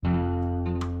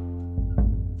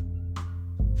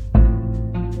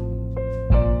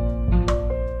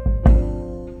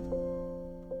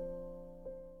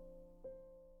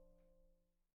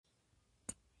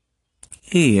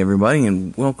Hey everybody,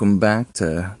 and welcome back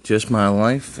to Just My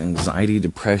Life, Anxiety,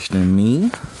 Depression, and Me.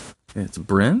 It's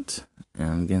Brent,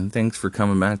 and again, thanks for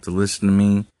coming back to listen to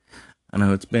me. I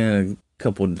know it's been a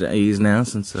couple of days now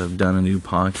since I've done a new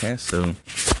podcast, so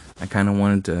I kind of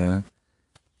wanted to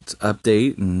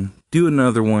update and do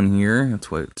another one here.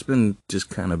 It's been just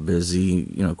kind of busy.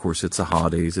 Of course, it's the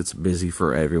holidays. It's busy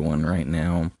for everyone right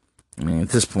now. I mean, at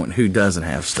this point, who doesn't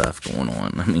have stuff going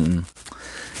on? I mean,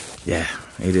 yeah,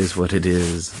 it is what it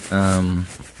is. I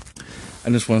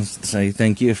just want to say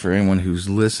thank you for anyone who's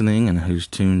listening and who's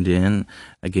tuned in.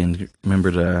 Again,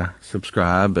 remember to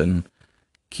subscribe and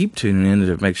keep tuning in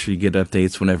to make sure you get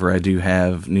updates whenever I do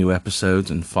have new episodes,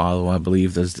 and follow, I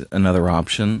believe, there's another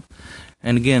option.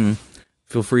 And again,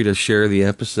 feel free to share the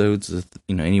episodes with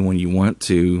anyone you want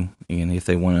to, and if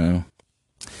they want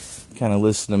to kind of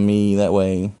listen to me, that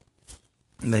way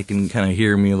they can kind of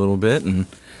hear me a little bit and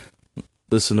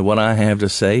listen to what I have to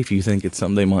say if you think it's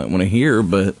something they might want to hear.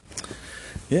 But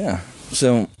yeah,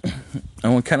 so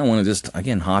I kind of want to just,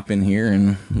 again, hop in here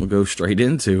and we'll go straight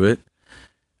into it.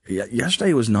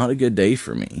 Yesterday was not a good day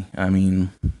for me. I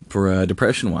mean, for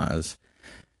depression wise,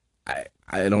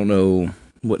 I don't know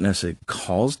what necessarily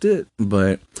caused it,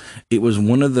 but it was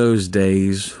one of those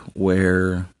days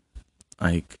where,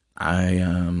 like,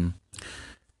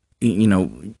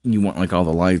 you want like all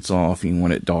the lights off, you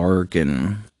want it dark,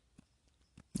 and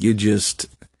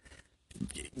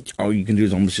all you can do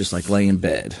is almost just like lay in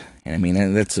bed. And I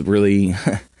mean, that's really,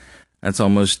 that's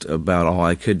almost about all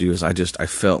I could do. Is I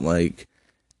felt like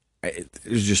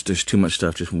there's too much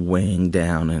stuff just weighing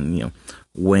down and,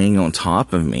 weighing on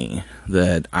top of me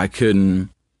that I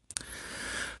couldn't,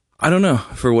 I don't know,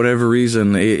 for whatever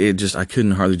reason, I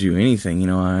couldn't hardly do anything.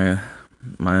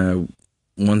 My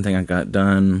one thing I got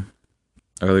done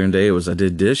earlier in the day was I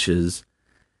did dishes.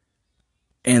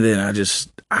 And then I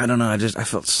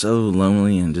felt so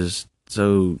lonely and just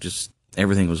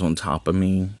everything was on top of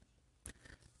me.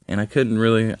 And I couldn't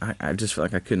really, I just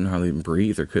felt like I couldn't hardly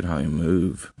breathe or couldn't hardly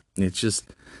move. It's just,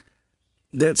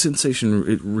 that sensation,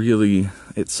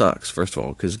 it sucks, first of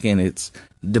all, because again, it's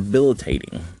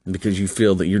debilitating because you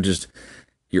feel that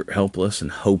you're helpless and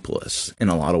hopeless in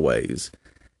a lot of ways.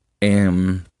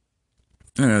 And,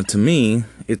 to me,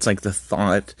 it's like the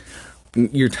thought,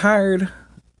 you're tired,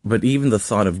 but even the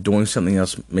thought of doing something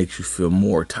else makes you feel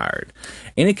more tired.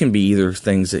 And it can be either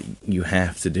things that you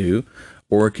have to do,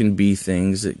 or it can be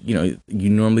things that, you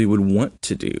normally would want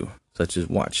to do, such as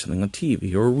watch something on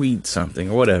TV or read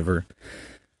something or whatever.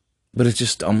 But it's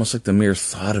just almost like the mere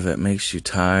thought of it makes you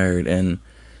tired, and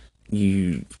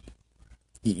you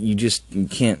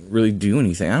can't really do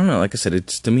anything. I don't know. Like I said,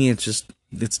 to me, it's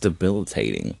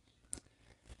debilitating.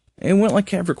 It went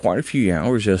like that for quite a few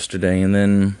hours yesterday, and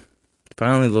then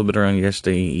finally, a little bit around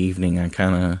yesterday evening, I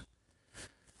kind of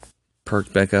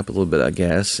perked back up a little bit, I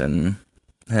guess, and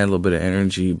had a little bit of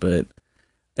energy,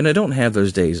 and I don't have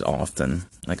those days often.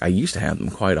 Like, I used to have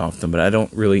them quite often, but I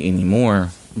don't really anymore.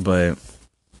 But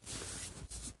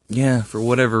yeah, for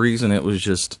whatever reason, it was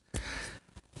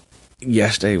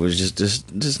yesterday was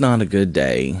just not a good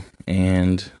day.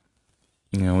 And,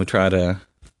 we try to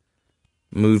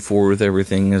move forward with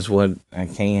everything as what I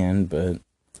can, but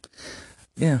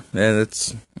yeah,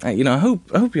 that's, I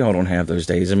hope y'all don't have those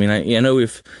days. I mean, I know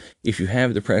if you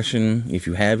have depression, if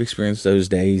you have experienced those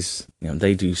days,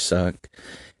 they do suck.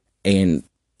 And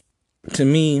to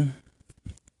me,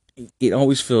 it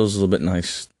always feels a little bit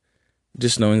nice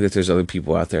just knowing that there's other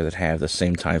people out there that have the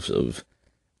same types of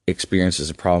experiences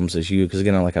and problems as you. Because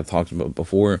again, like I've talked about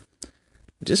before,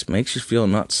 it just makes you feel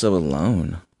not so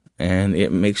alone. And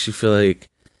it makes you feel like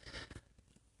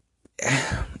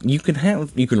you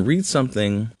can read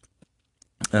something,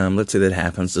 let's say that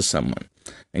happens to someone,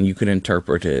 and you can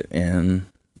interpret it in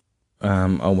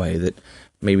a way that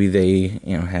maybe they,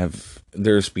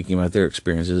 they're speaking about their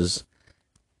experiences,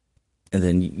 and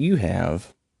then you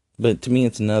have. But to me,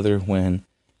 it's another when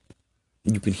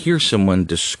you can hear someone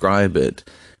describe it,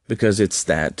 because it's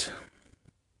that,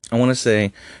 I want to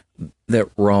say, that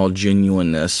raw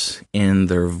genuineness in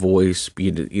their voice, be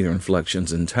it either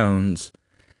inflections and tones,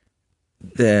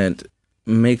 that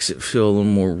makes it feel a little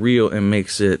more real and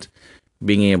makes it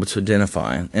being able to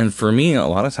identify. And for me, a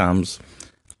lot of times,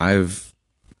 I've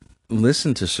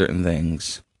listened to certain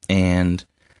things and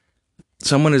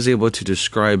someone is able to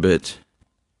describe it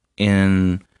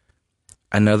in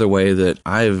another way that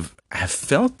have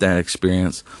felt that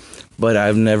experience, but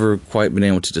I've never quite been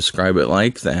able to describe it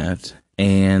like that.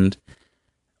 And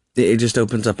it just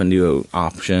opens up a new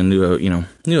option,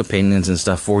 new opinions and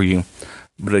stuff for you.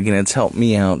 But again, it's helped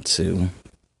me out to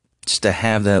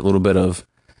have that little bit of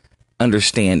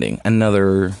understanding,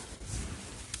 another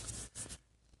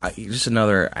just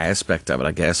another aspect of it,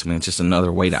 I guess. I mean, it's just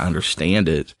another way to understand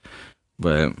it.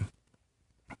 But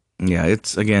yeah,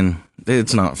 it's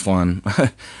not fun.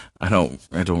 I don't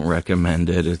recommend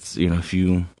it. It's, if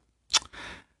you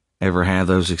ever have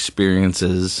those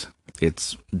experiences,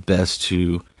 it's best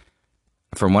to,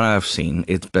 from what I've seen,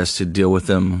 it's best to deal with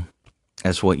them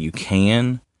as what you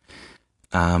can.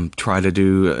 Try to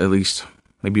do at least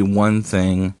maybe one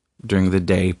thing during the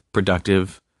day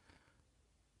productive.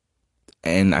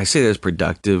 And I say that's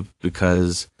productive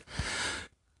because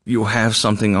you'll have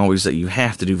something always that you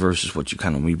have to do versus what you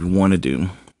kind of maybe want to do.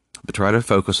 But try to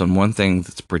focus on one thing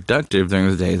that's productive during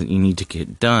the day that you need to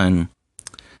get done.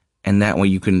 And that way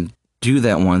you can do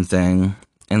that one thing,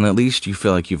 and at least you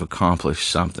feel like you've accomplished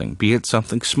something. Be it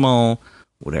something small,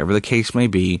 whatever the case may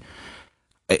be,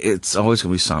 it's always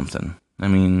going to be something. I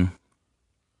mean,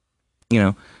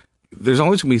 there's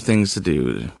always going to be things to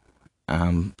do.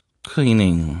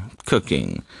 Cleaning,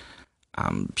 cooking,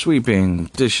 sweeping,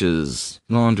 dishes,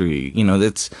 laundry.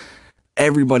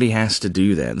 Everybody has to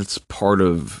do that. That's part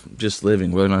of just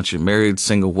living, whether or not you're married,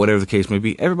 single, whatever the case may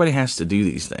be. Everybody has to do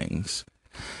these things.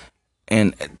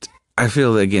 And I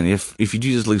feel that, again, if you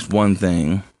do just at least one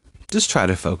thing, just try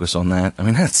to focus on that. I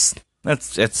mean, that's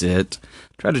it.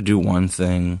 Try to do one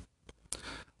thing.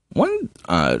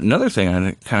 Another thing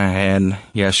I kind of had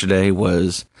yesterday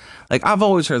was, I've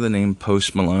always heard the name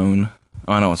Post Malone.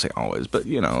 I don't want to say always, but,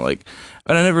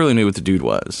 but I never really knew what the dude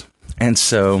was. And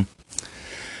so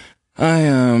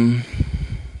I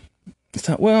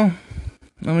thought, well,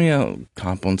 let me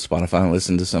hop on Spotify and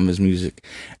listen to some of his music.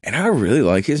 And I really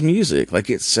like his music.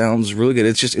 It sounds really good.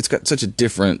 It's got such a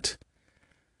different,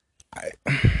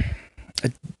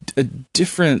 a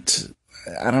different,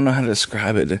 I don't know how to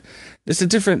describe it. It's a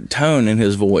different tone in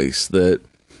his voice that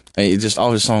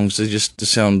all his songs, they just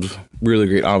sound really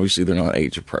great. Obviously, they're not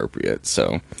age appropriate,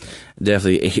 so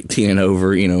definitely 18 and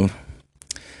over,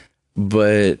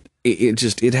 But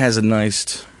it has a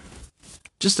nice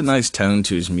tone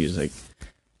to his music.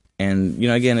 And,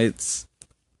 again,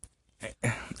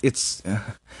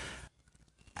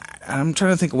 I'm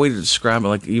trying to think of a way to describe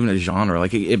it, even a genre.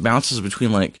 It bounces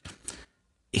between,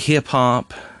 hip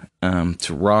hop,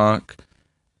 to rock,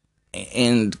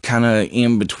 and kind of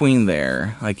in between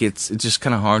there. It's just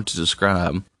kind of hard to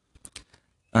describe.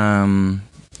 I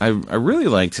really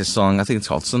liked his song. I think it's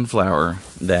called Sunflower.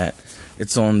 That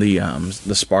it's on the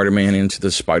Spider-Man Into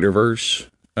the Spider-Verse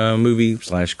movie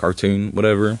 / cartoon,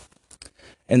 whatever.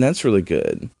 And that's really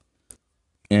good.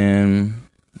 And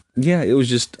yeah, it was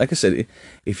just, like I said,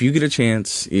 if you get a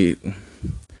chance,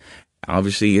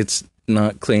 obviously it's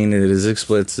not clean, it is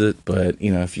explicit, but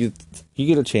if you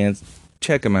get a chance,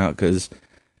 check him out, because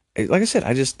like I said,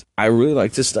 I really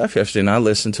liked his stuff yesterday, and I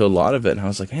listened to a lot of it, and I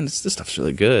was like, man, this stuff's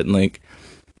really good. And I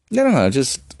don't know,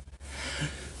 just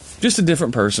a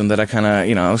different person that I kind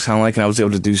of, I was kind of I was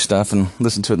able to do stuff and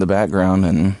listen to it in the background,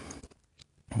 and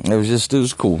it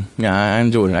was cool. Yeah, I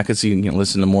enjoyed it. I could see,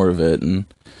 listen to more of it, and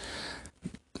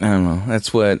I don't know,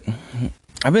 that's what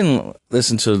I've been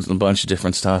listening to. A bunch of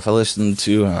different stuff. I listened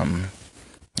to,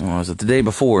 what was it, the day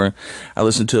before, I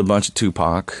listened to a bunch of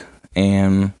Tupac,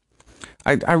 and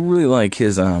I really like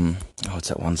his, what's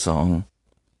that one song?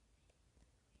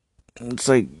 It's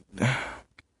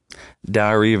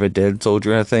Diary of a Dead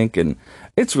Soldier, I think, and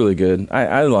it's really good.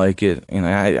 I like it, and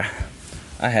I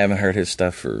haven't heard his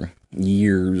stuff for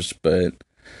years, but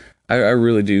I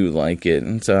really do like it.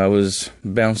 And so I was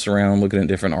bouncing around looking at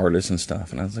different artists and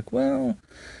stuff, and I was like, well,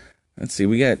 let's see,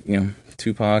 we got,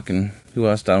 Tupac, and who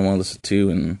else do I want to listen to?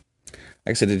 And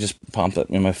like I said, it just popped up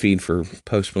in my feed for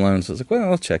Post Malone, so I was like,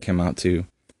 well, I'll check him out too.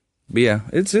 But yeah,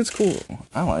 it's cool.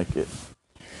 I like it.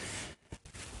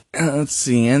 Let's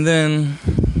see, and then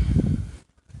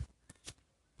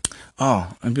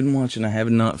I've been watching. I have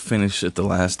not finished it the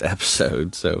last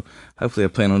episode, so hopefully I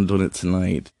plan on doing it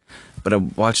tonight. But I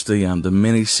watched the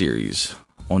miniseries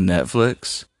on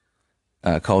Netflix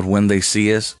called When They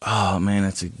See Us. Oh man,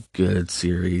 it's a good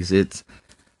series. It's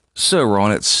so raw,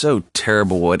 and it's so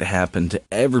terrible what happened to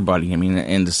everybody. I mean,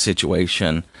 in the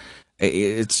situation,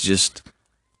 it's just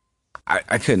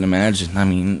I couldn't imagine. I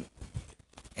mean,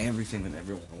 everything that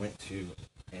everyone went to,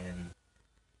 and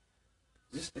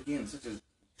just again, such a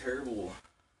terrible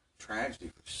tragedy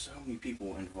for so many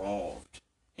people involved.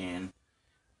 And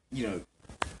you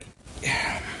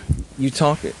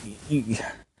talk,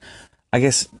 I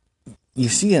guess you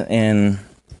see it, and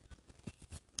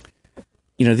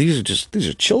these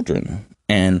are children,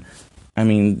 and I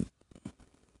mean,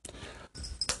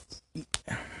 I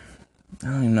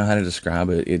don't even know how to describe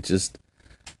it. It just,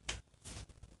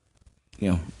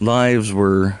 lives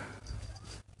were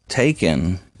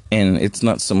taken, And it's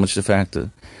not so much the fact that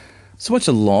so much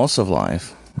a loss of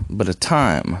life, but a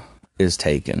time is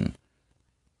taken.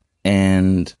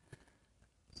 And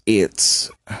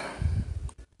it's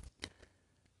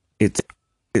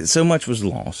so much was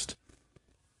lost.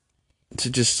 So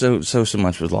just so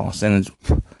much was lost. And it's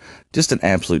just an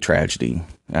absolute tragedy,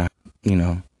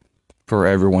 for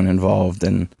everyone involved.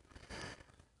 And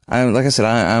like I said,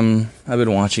 I've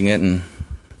been watching it, and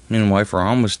me and my wife are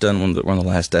almost done on the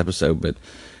last episode, but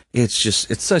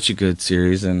it's such a good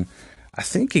series. And I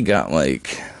think it got I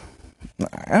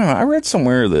don't know, I read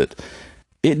somewhere that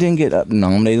it didn't get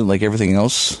nominated like everything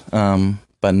else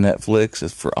by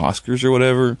Netflix for Oscars or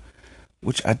whatever,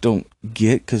 which I don't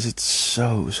get because it's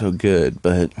so good.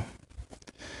 But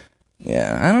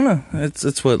yeah, I don't know.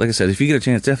 It's what, like I said, if you get a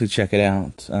chance, definitely check it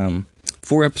out.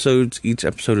 4 episodes. Each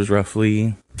episode is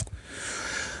roughly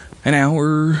an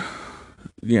hour.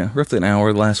 Yeah, roughly an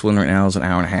hour. The last one right now is an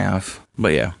hour and a half.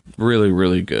 But yeah, really,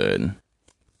 really good.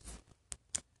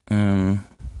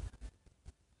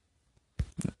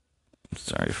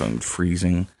 Sorry, phone's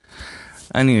freezing.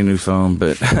 I need a new phone,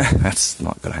 but that's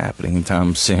not going to happen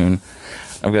anytime soon.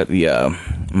 I've got the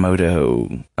Moto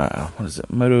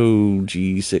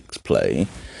G6 Play.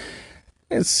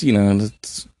 It's,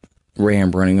 it's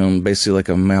RAM running on basically like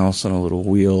a mouse on a little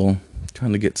wheel,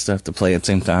 trying to get stuff to play at the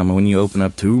same time. And when you open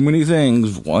up too many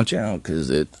things, watch out, because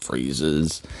it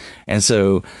freezes. And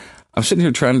so I'm sitting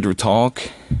here trying to talk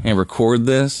and record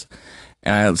this,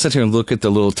 and I sit here and look at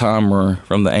the little timer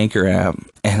from the Anchor app,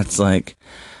 and it's like,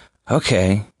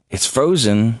 okay, it's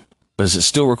frozen, but is it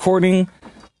still recording?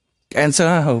 And so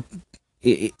I hope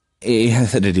that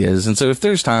it is. And so if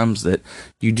there's times that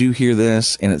you do hear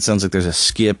this and it sounds like there's a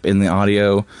skip in the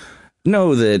audio,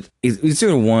 know that it's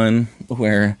either one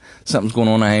where something's going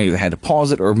on, I either had to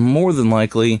pause it, or more than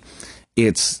likely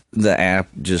it's the app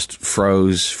just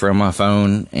froze from my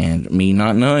phone, and me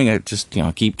not knowing, I just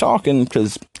keep talking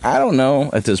because I don't know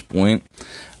at this point.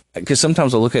 Because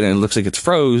sometimes I'll look at it and it looks like it's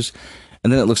froze,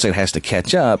 and then it looks like it has to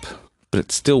catch up, but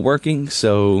it's still working.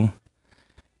 So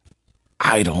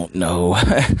I don't know.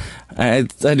 I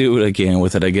do what I can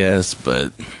with it, I guess,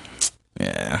 but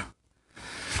yeah.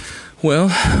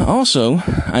 Well, also,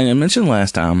 I mentioned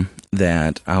last time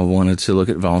that I wanted to look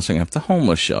at volunteering at the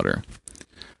homeless shelter.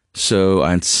 So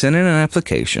I'd sent in an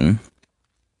application,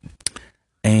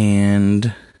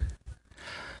 and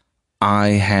I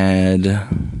had,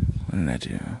 what did I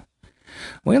do?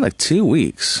 We had like 2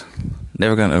 weeks.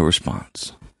 Never got no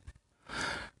response.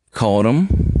 Called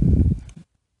them,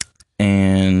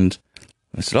 and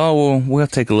I said, oh, well, we'll have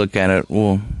to take a look at it.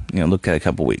 We'll, look at it a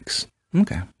couple weeks.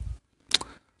 Okay.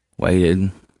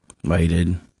 Waited.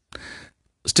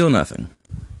 Still nothing.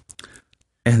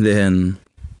 And then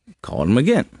called them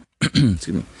again. Excuse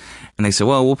me. And they said,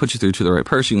 well, we'll put you through to the right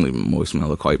person. You can leave a voicemail,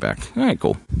 they'll call you back. All right,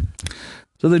 cool.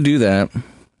 So they do that.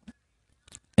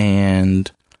 And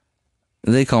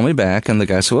they call me back, and the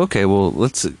guy said, okay, well,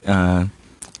 let's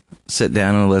sit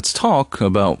down and let's talk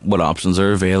about what options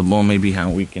are available, and maybe how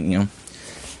we can,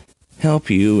 help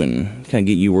you and kind of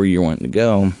get you where you're wanting to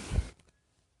go.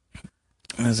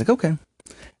 And I was like, okay.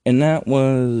 And that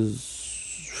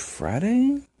was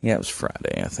Friday? Yeah, it was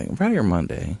Friday, I think. Friday or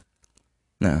Monday?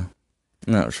 No,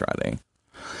 it was Friday.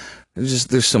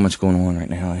 There's so much going on right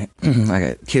now. I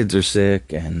got kids are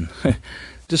sick and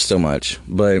just so much.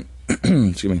 But,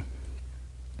 excuse me.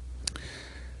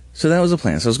 So that was the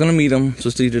plan. So I was going to meet him,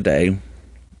 supposed to do today.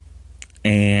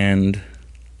 And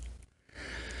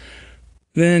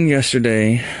then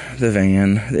yesterday, the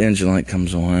engine light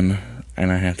comes on,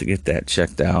 and I have to get that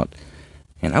checked out.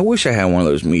 And I wish I had one of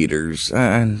those meters.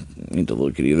 I need to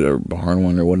look at either a barn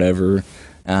one or whatever,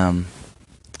 to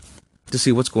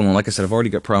see what's going on. Like I said, I've already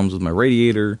got problems with my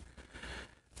radiator,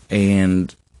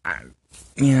 and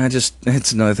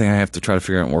it's another thing I have to try to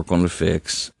figure out and work on to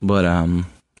fix. But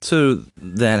so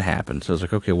that happened. So I was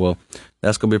like, okay, well,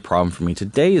 that's gonna be a problem for me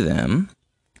today then.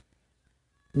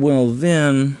 Well,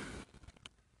 then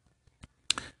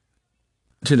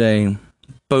today,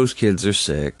 both kids are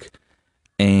sick,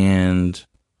 and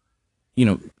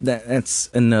that's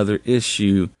another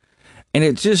issue. And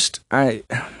it just, I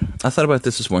thought about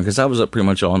this morning, because I was up pretty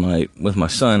much all night with my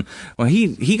son. Well,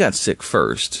 he got sick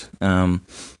first,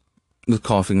 with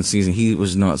coughing season. He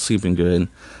was not sleeping good.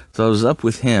 So I was up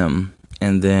with him,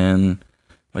 and then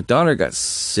my daughter got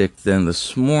sick then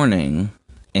this morning,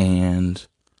 and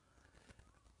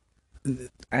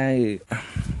I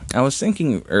was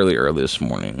thinking early this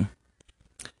morning,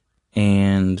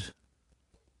 and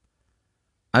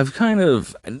I've kind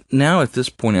of, now at this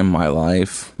point in my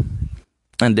life,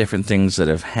 and different things that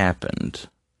have happened,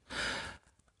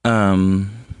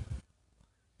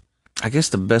 I guess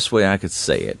the best way I could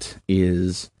say it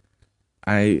is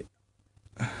I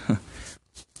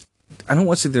don't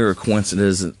want to say there are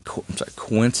coincidences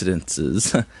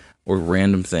or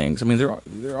random things. I mean,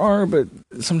 there are, but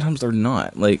sometimes they're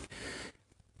not. Like,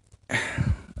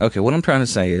 okay, what I'm trying to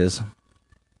say is,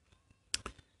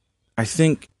 I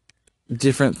think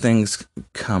different things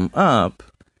come up,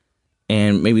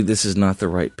 and maybe this is not the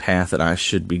right path that I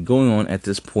should be going on at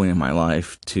this point in my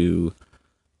life to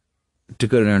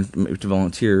go down to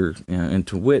volunteer, and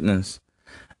to witness.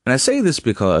 And I say this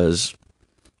because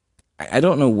I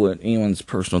don't know what anyone's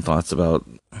personal thoughts about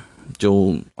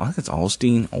Joel, I think it's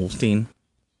Osteen,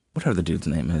 whatever the dude's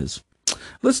name is.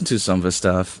 Listen to some of his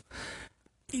stuff.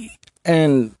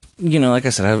 And, like I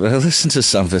said, I listened to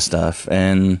some of his stuff,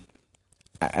 and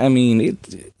I mean,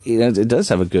 it does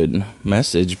have a good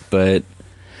message, but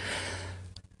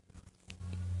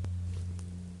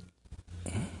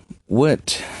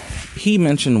what he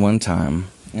mentioned one time,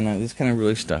 and this kind of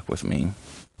really stuck with me,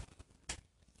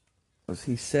 was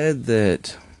he said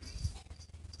that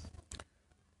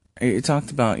it talked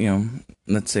about,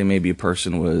 let's say maybe a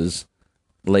person was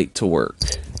late to work,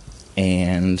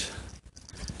 and,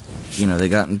 they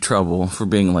got in trouble for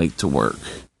being late to work.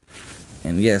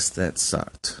 And yes, that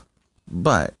sucked.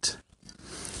 But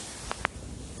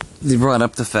they brought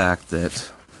up the fact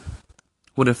that,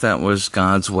 what if that was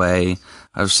God's way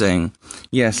of saying,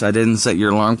 yes, I didn't set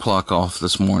your alarm clock off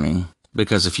this morning,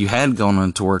 because if you had gone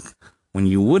on to work when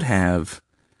you would have,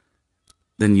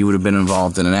 then you would have been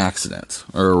involved in an accident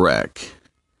or a wreck.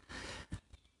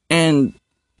 And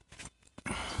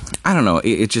I don't know,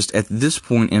 it just, at this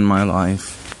point in my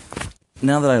life,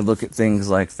 now that I look at things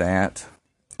like that,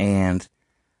 and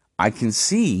I can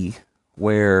see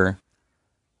where,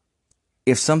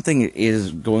 if something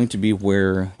is going to be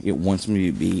where it wants me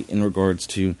to be, in regards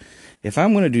to, if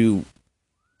I'm going to do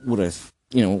what I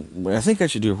think I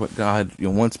should do, what God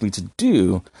wants me to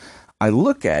do, I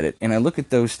look at it, and I look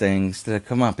at those things that have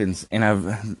come up, and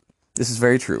this is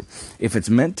very true. If it's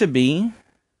meant to be,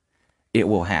 it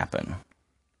will happen.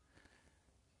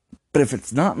 But if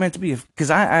it's not meant to be, because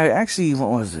I actually, what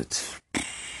was it? I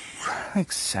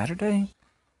think Sunday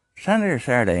or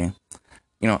Saturday,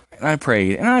 and I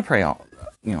prayed, and I pray all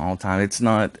the time. It's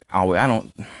not always,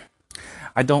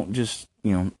 I don't just,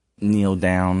 kneel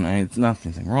down. It's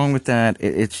nothing wrong with that.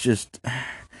 It's just,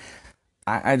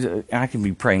 I can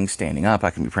be praying standing up. I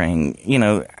can be praying,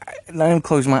 I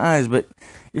close my eyes, but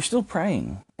you're still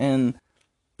praying. And,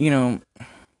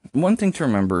 one thing to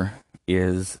remember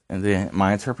is,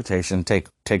 my interpretation,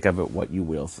 take of it what you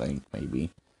will think, maybe.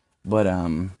 But,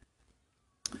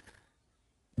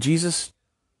 Jesus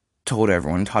taught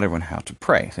everyone how to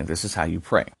pray. So this is how you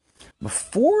pray.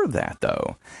 Before that,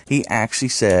 though, he actually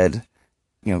said,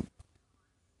 you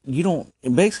don't,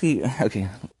 basically, okay,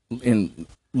 in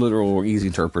literal or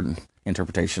easy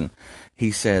interpretation,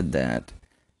 he said that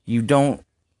you don't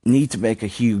need to make a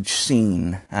huge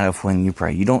scene out of when you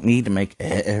pray. You don't need to make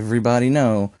everybody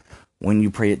know when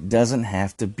you pray. It doesn't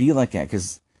have to be like that,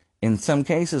 because in some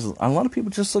cases, a lot of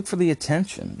people just look for the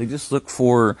attention. They just look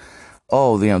for,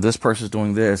 oh, this person's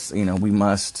doing this, we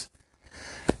must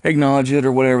acknowledge it,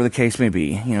 or whatever the case may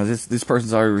be. This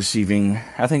person's already receiving,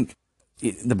 I think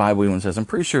the Bible even says, I'm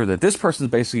pretty sure that this person's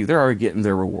basically, they're already getting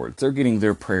their rewards. They're getting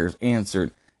their prayers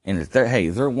answered. And if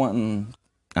they're wanting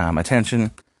attention,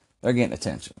 they're getting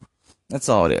attention. That's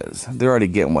all it is. They're already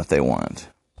getting what they want.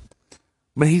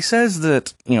 But he says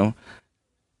that,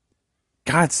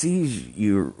 God sees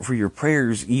you for your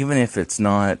prayers, even if it's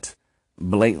not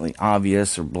blatantly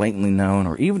obvious or blatantly known,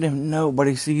 or even if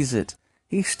nobody sees it,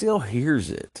 he still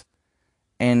hears it.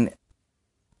 And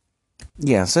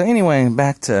yeah, so anyway,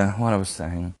 back to what I was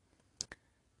saying.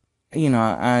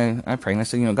 I pray, and I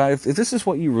say, God, if this is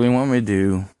what you really want me to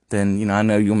do, then, I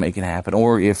know you'll make it happen.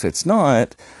 Or if it's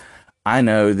not, I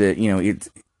know that,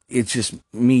 it's just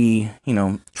me,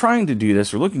 trying to do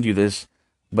this or looking to do this,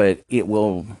 but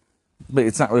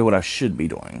it's not really what I should be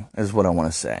doing, is what I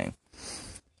want to say.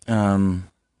 And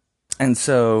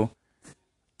so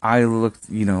I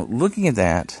looking at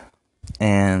that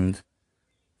and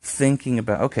thinking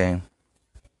about, okay,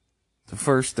 so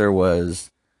first there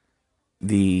was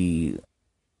the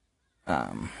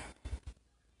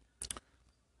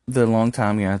long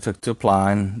time, I took to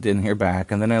apply and didn't hear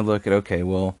back. And then I look at, okay,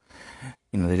 well,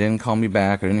 they didn't call me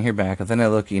back, or didn't hear back. And then I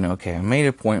look, okay, I made an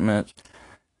appointment.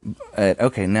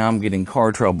 Okay, now I'm getting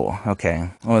car trouble.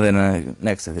 Okay, well then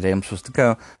next day, the day I'm supposed to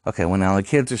go. Okay, well now the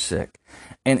kids are sick.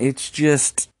 And it's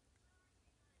just,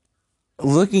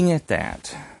 looking at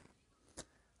that,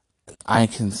 I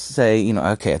can say,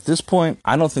 okay, at this point,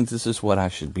 I don't think this is what I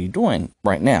should be doing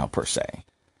right now, per se.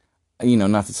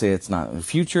 not to say it's not in the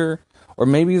future, or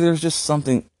maybe there's just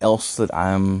something else that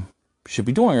should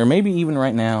be doing, or maybe even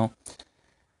right now,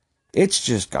 it's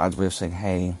just God's way of saying,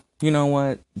 hey, you know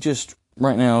what? Just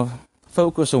right now,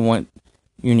 focus on what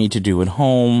you need to do at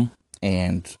home,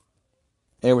 and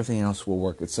everything else will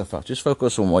work itself out. Just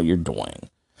focus on what you're doing.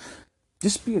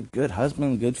 Just be a good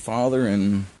husband, good father,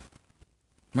 and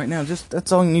right now,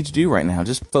 that's all you need to do right now.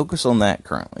 Just focus on that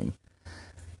currently.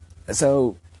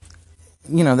 So,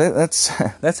 that's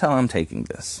that's how I'm taking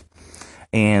this.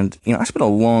 And, I spent a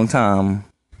long time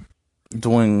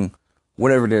doing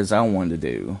whatever it is I wanted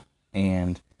to do.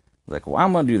 And, like, well,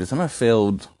 I'm going to do this. And I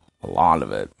failed a lot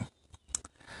of it.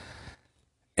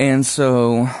 And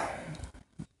so,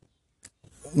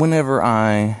 whenever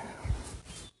I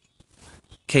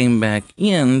came back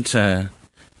into,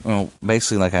 well,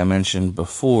 basically like I mentioned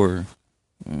before,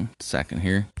 second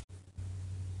here.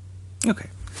 Okay,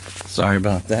 sorry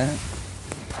about that.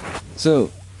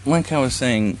 So, like I was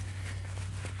saying,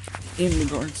 in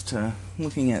regards to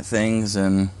looking at things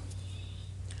and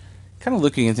kind of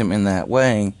looking at them in that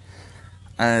way,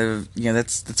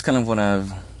 that's kind of what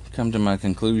I've come to my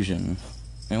conclusion.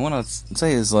 And what I'd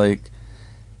say is, like,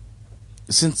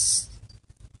 since,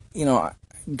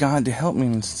 God helped me,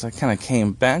 and since I kind of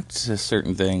came back to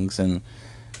certain things and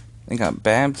got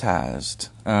baptized,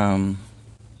 how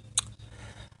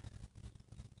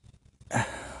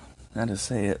to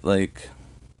say it, like,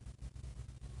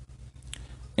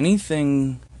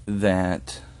 anything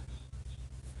that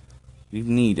you've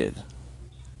needed,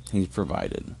 He's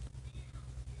provided.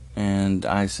 And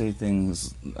I say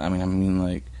things, I mean,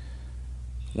 like,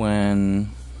 when,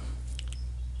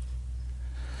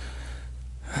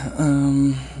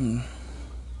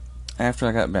 after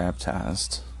I got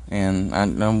baptized, and I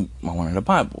wanted a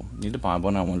Bible, need a Bible,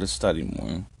 and I wanted to study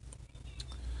more.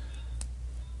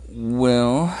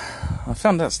 Well, I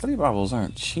found out study Bibles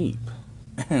aren't cheap.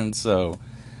 And so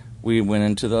we went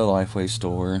into the Lifeway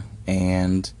store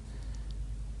and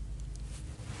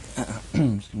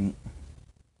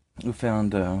we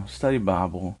found a study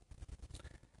Bible,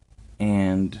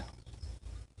 and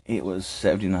it was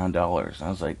 $79. I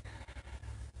was like,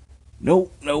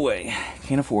 nope, no way,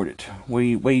 can't afford it.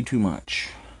 Way too much.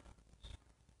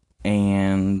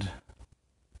 And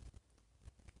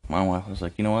my wife was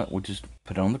like, you know what, we'll just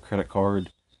put it on the credit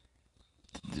card.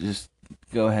 Just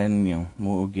go ahead and,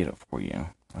 we'll get it for you.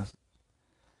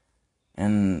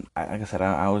 And like I said,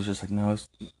 I was just like, no,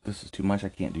 this is too much. I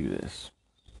can't do this.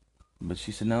 But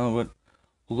she said, no, but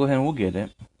we'll go ahead and we'll get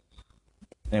it.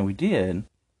 And we did.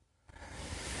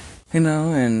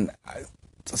 And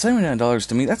 $79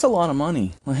 to me, that's a lot of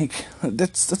money. Like,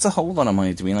 that's a whole lot of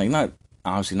money to me. Like,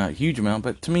 obviously not a huge amount,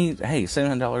 but to me, hey,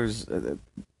 $79,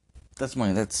 that's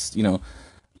money. That's,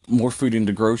 more food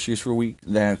into groceries for a week.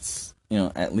 That's,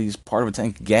 at least part of a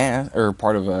tank of gas, or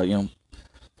part of a,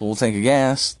 full tank of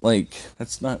gas. Like,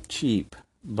 that's not cheap.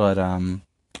 But,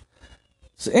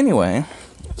 so anyway,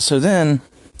 so then,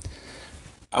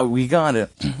 we got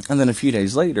it, and then a few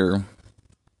days later,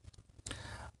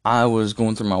 I was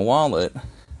going through my wallet,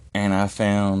 and I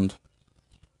found,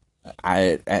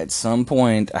 at some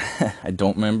point, I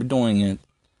don't remember doing it,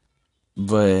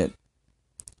 but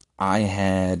I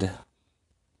had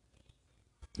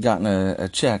gotten a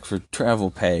check for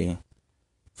travel pay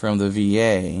from the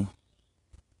VA,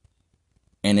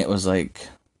 and it was like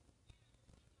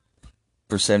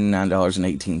for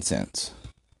 $79.18.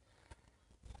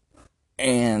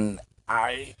 And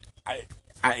I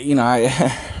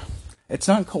it's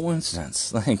not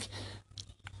coincidence. Like,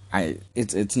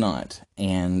 it's not.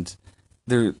 And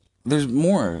there's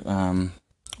more.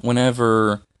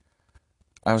 Whenever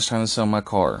I was trying to sell my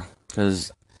car,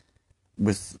 because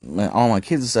with all my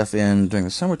kids and stuff in during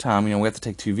the summertime, we have to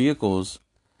take two vehicles,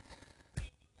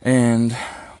 and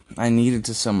I needed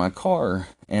to sell my car,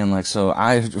 and so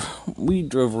we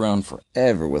drove around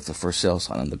forever with a for sale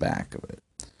sign on the back of it.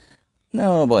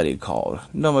 Nobody called.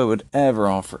 Nobody would ever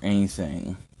offer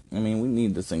anything. We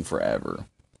need this thing forever.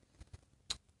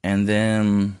 And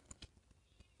then,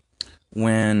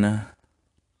 when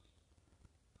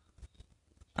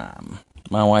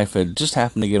my wife had just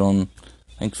happened to get on,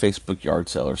 I think, Facebook yard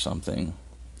sale or something,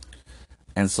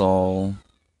 and saw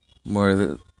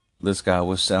where this guy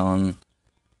was selling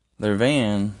their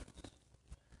van,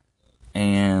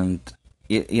 and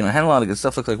it had a lot of good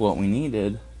stuff, looked like what we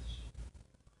needed,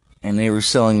 and they were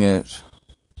selling it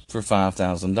for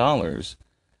 $5,000.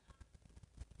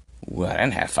 Well, I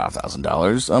didn't have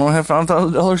 $5,000. I don't have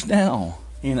 $5,000 now.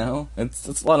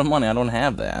 It's a lot of money. I don't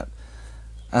have that.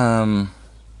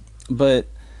 But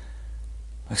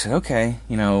I said, okay,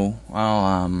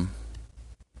 I'll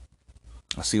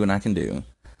see what I can do.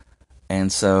 And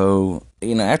so,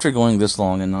 after going this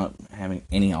long and not having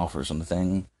any offers on the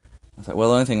thing, I thought, well,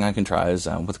 the only thing I can try is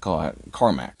what's called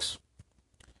CarMax.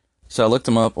 So I looked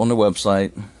them up on their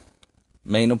website,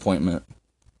 made an appointment,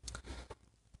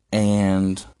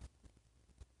 and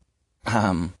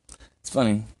it's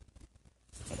funny.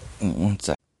 One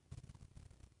sec.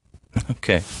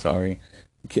 Okay, sorry.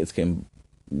 The kids came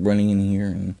running in here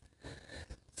and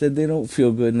said they don't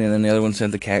feel good, and then the other one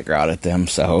sent the cat growled at them,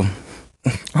 so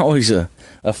always a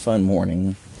fun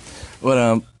morning.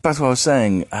 But that's what I was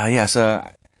saying. So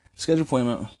schedule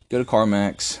appointment, go to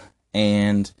CarMax,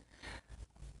 and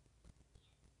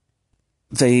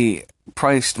they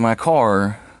priced my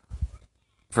car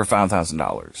for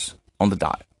 $5,000 on the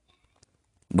dot,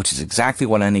 which is exactly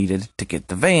what I needed to get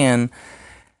the van.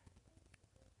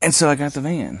 And so I got the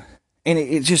van. And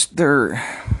it just, there's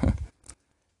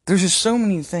just so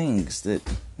many things that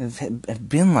have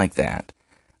been like that.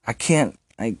 I can't,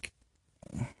 like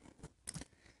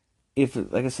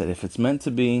I said, if it's meant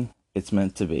to be, it's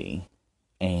meant to be.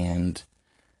 And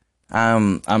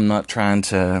I'm not trying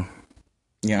to,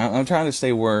 I'm trying to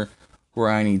stay where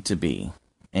I need to be.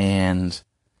 And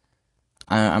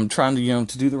I'm trying to,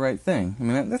 to do the right thing. I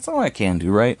mean, that's all I can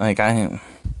do, right? Like I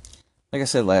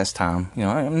said last time,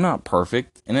 I'm not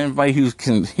perfect. And anybody who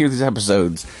can hear these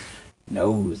episodes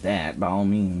knows that, by all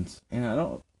means. And I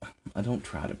don't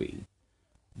try to be.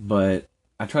 But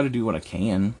I try to do what I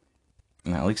can.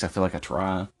 And at least I feel like I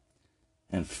try.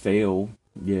 And fail,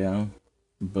 yeah.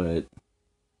 But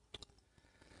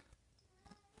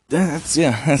that's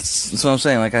what I'm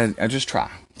saying. Like, I just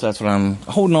try. So that's what I'm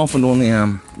holding off on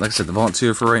doing like I said, the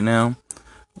volunteer for right now.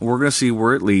 We're going to see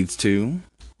where it leads to.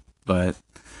 But,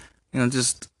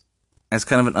 just as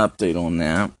kind of an update on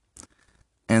that.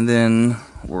 And then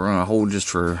we're going to hold just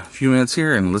for a few minutes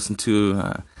here and listen to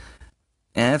an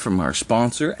ad from our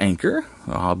sponsor, Anchor.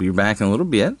 I'll be back in a little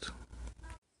bit.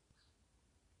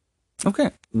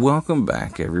 Okay, welcome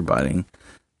back, everybody.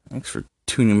 Thanks for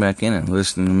tuning back in and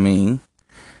listening to me.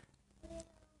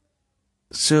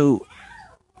 So,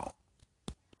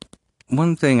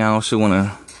 one thing I also want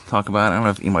to talk about, I don't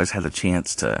know if anybody's had the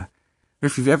chance to, or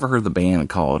if you've ever heard the band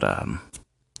called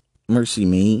Mercy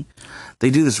Me. They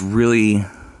do this really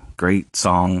great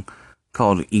song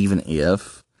called Even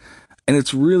If, and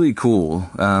it's really cool.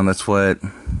 That's what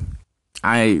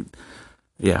now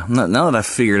that I've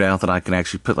figured out that I can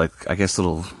actually put, like, I guess,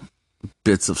 little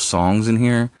bits of songs in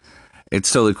here,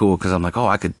 it's totally cool, because I'm like,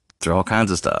 I could throw all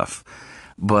kinds of stuff.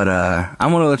 But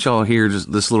I'm going to let y'all hear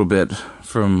just this little bit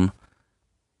from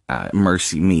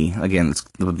Mercy Me. Again,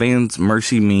 the band's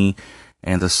Mercy Me,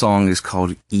 and the song is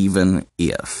called Even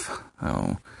If.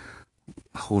 I'll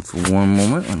hold for one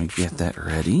moment. Let me get that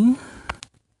ready.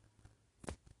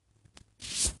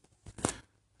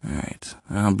 Alright,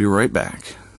 I'll be right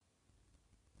back.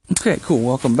 Okay, cool.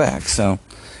 Welcome back. So,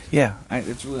 yeah,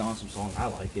 it's a really awesome song. I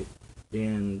like it.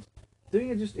 And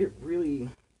doing it really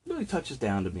touches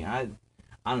down to me. I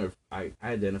don't know if I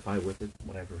identify with it,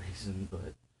 whatever reason,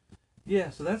 but yeah,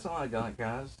 so that's all I got,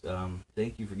 guys.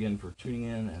 Thank you again for tuning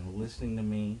in and listening to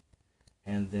me.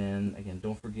 And then, again,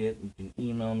 don't forget, you can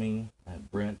email me at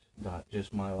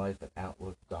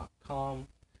brent.justmylife@outlook.com.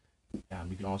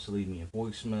 You can also leave me a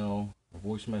voice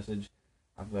message.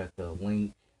 I've got the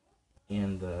link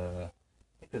in the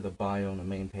bio on the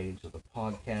main page of the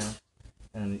podcast.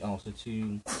 And also,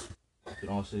 you can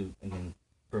also, again,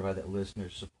 provide that listener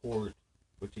support,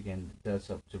 which, again, does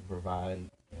help to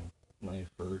provide money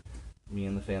for me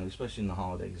and the family, especially in the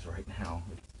holidays right now.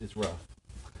 It's rough.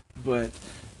 But,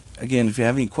 again, if you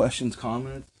have any questions,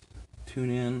 comments, tune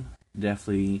in.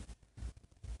 Definitely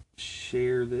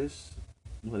share this.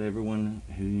 Let everyone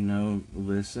who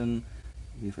listen,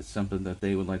 if it's something that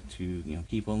they would like to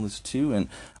keep on listening to. And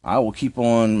I will keep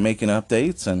on making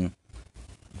updates and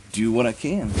do what I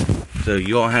can. So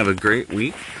you all have a great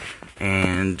week.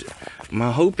 And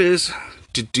my hope is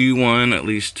to do my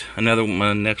next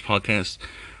podcast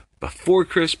before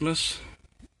Christmas.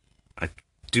 I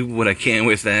do what I can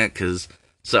with that, because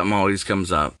something always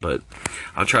comes up. But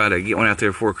I'll try to get one out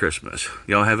there before Christmas.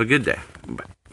 Y'all have a good day. Bye.